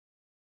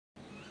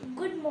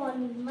Good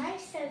morning,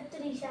 myself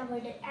Trisha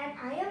Wadeu, and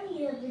I am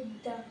here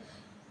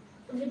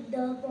with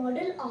the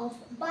model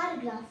of bar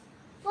graph.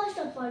 First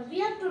of all, we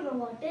have to know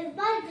what is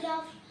bar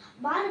graph.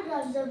 Bar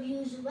graph is a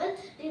visual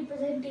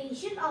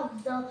representation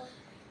of the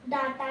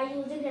data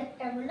using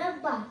rectangular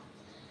bar.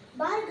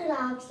 Bar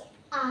graphs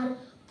are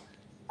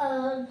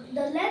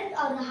the length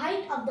or the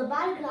height of the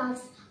bar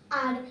graphs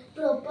are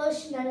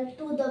proportional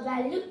to the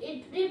value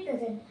it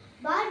represents.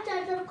 Bar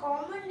charts are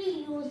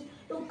commonly used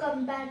to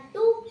compare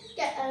two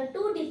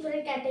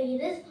different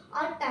categories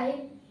or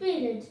time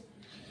periods.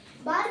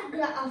 Bar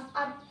graphs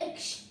are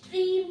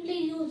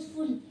extremely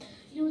useful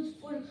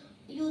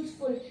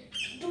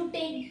to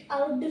take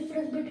out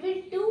difference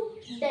between two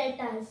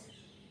datas.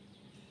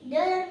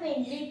 There are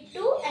mainly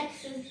two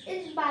axes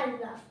in bar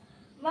graph.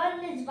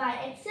 One is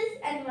y-axis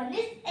and one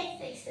is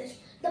x-axis.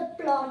 The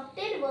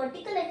plotted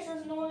vertical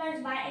axis known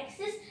as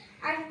y-axis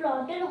and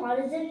plotted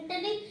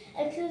horizontally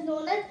axis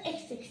known as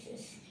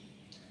x-axis.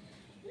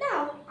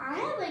 Now I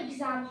have an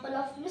example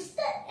of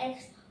Mr.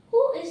 X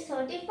who is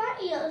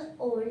 35 years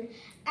old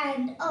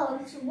and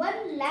earns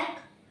 1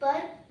 lakh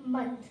per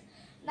month.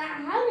 Now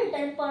I have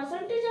written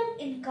percentage of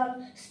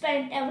income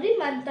spent every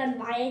month on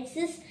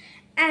y-axis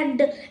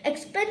and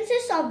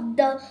expenses of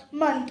the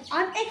month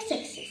on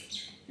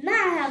x-axis. Now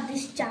I have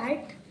this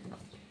chart.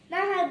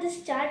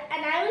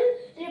 And I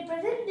will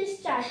represent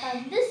this chart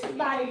on this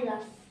bar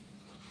graph.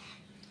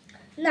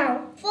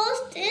 Now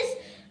first is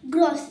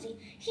grocery.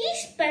 He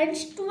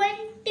spends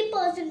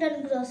 20%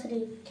 on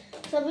grocery.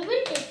 So we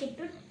will take it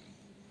to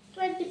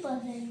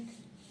 20%.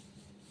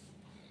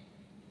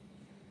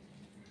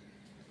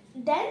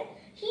 Then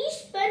he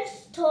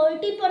spends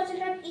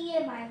 30% on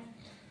EMI.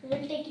 We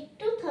will take it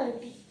to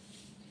 30.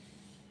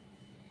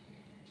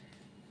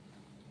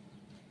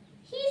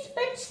 He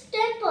spends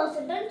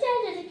 10% on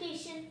child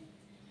education.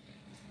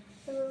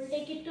 So we will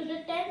take it to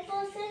the 10%.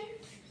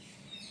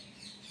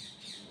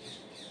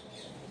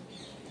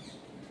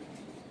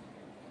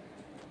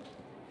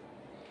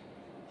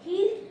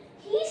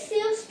 He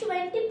saves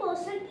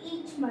 20%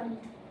 each month.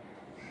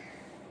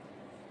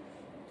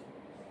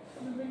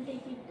 So we will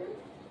take it to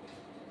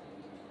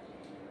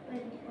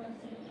 20%.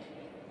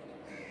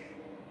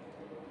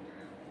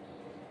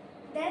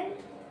 Then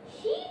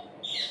he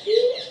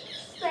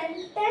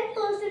spends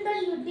 10%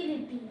 on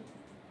utility.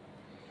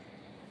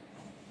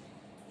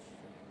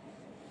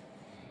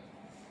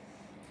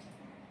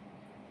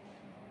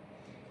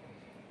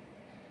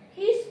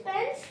 He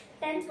spends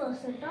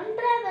 10% on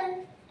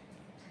travel.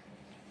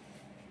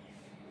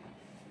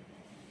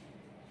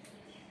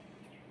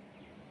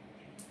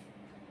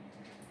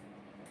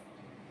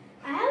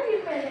 I have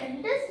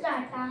represented this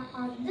data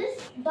on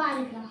this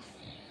bar graph.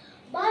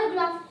 Bar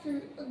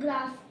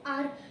graphs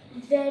are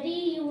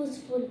very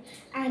useful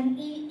and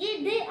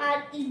they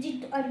are easy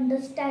to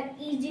understand,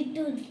 easy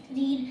to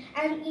read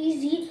and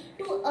easy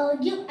to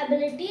give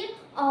ability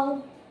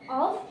of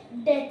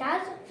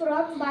data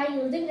from by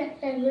using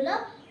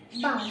rectangular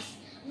bars.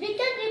 We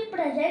can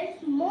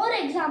represent more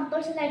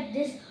examples like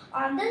this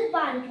on this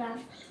bar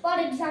graph. For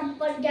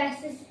example,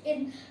 gases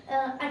in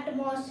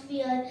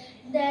atmosphere,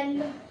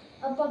 then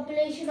a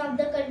population of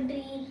the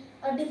country,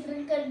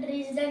 different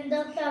countries, then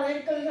the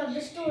favorite colors of the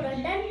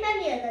student and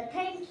many other.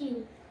 Thank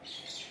you.